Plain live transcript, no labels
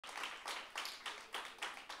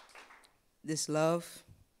This love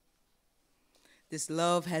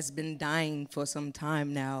has been dying for some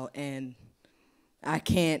time now, and I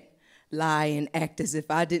can't lie and act as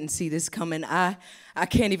if I didn't see this coming. I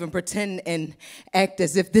can't even pretend and act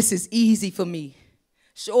as if this is easy for me.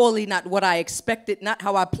 Surely not what I expected, not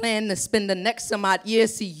how I planned to spend the next some odd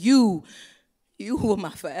years. See, you were my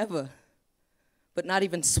forever. But not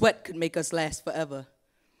even sweat could make us last forever.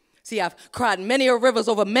 See, I've cried many a rivers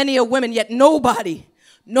over many a women, yet nobody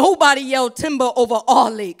yelled timber over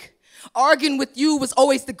our lake. Arguing with you was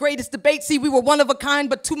always the greatest debate. See, we were one of a kind,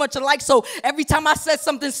 but too much alike. So every time I said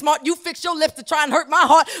something smart, you fixed your lips to try and hurt my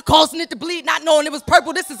heart, causing it to bleed, not knowing it was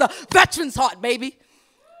purple. This is a veteran's heart, baby.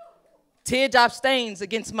 Teardrop stains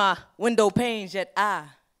against my window panes, yet I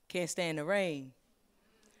can't stand the rain.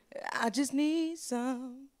 I just need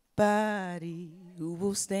somebody who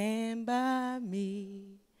will stand by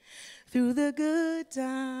me. Through the good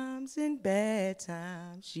times and bad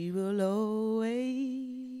times, she will always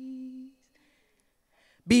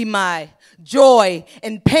be my joy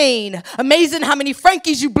and pain. Amazing how many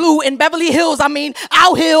Frankies you blew in Beverly Hills. I mean,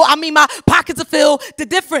 Owl Hill. I mean, my pockets are filled. The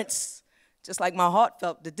difference, just like my heart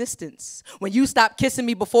felt the distance. When you stopped kissing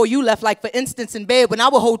me before you left, like for instance in bed, when I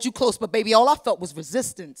would hold you close, but baby, all I felt was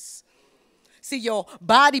resistance. See, your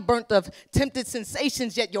body burnt of tempted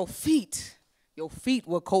sensations, yet your feet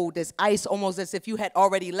were cold as ice, almost as if you had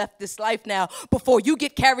already left this life now. Before you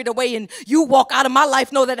get carried away and you walk out of my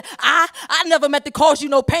life, know that I never meant to cause you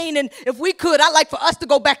no pain. And if we could, I'd like for us to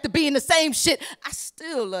go back to being the same shit. I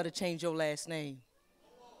still love to change your last name.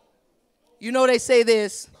 You know they say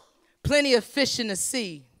there's plenty of fish in the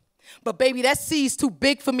sea. But baby, that sea's too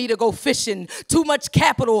big for me to go fishing. Too much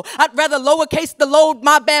capital. I'd rather lowercase the load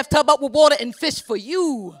my bathtub up with water and fish for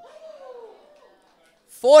you.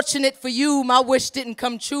 Fortunate for you, my wish didn't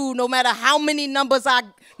come true. No matter how many numbers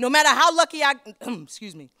no matter how lucky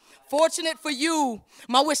excuse me. Fortunate for you,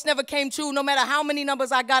 my wish never came true. No matter how many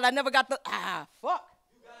numbers I got, I never got fuck.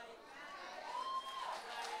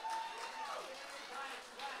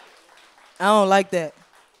 I don't like that.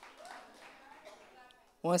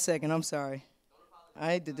 1 second, I'm sorry.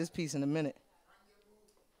 I ain't did this piece in a minute.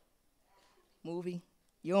 Movie?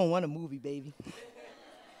 You don't want a movie, baby.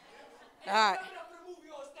 All right.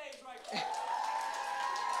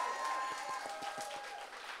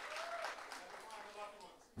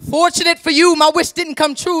 Fortunate for you, my wish didn't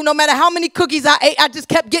come true. No matter how many cookies I ate, I just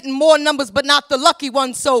kept getting more numbers, but not the lucky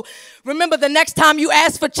ones. So remember, the next time you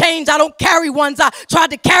ask for change, I don't carry ones. I tried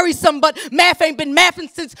to carry some, but math ain't been mathing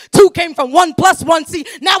since 2 came from 1 plus 1. See,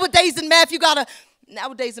 nowadays in math, you gotta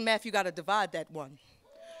divide that one.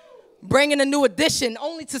 Bring in a new addition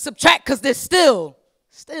only to subtract, because there's still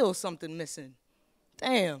something missing.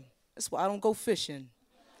 Damn, that's why I don't go fishing.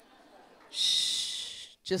 Shh,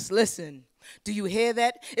 just listen. Do you hear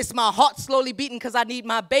that? It's my heart slowly beating because I need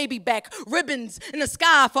my baby back. Ribbons in the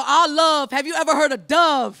sky for our love. Have you ever heard a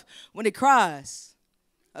dove when it cries?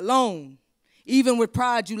 Alone. Even with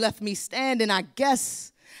pride, you left me standing. I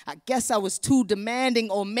guess I was too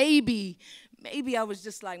demanding, or maybe I was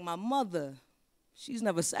just like my mother. She's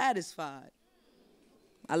never satisfied.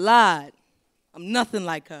 I lied. I'm nothing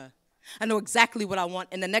like her. I know exactly what I want,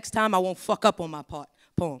 and the next time I won't fuck up on my part.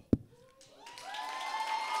 Poem.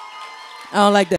 I don't like that.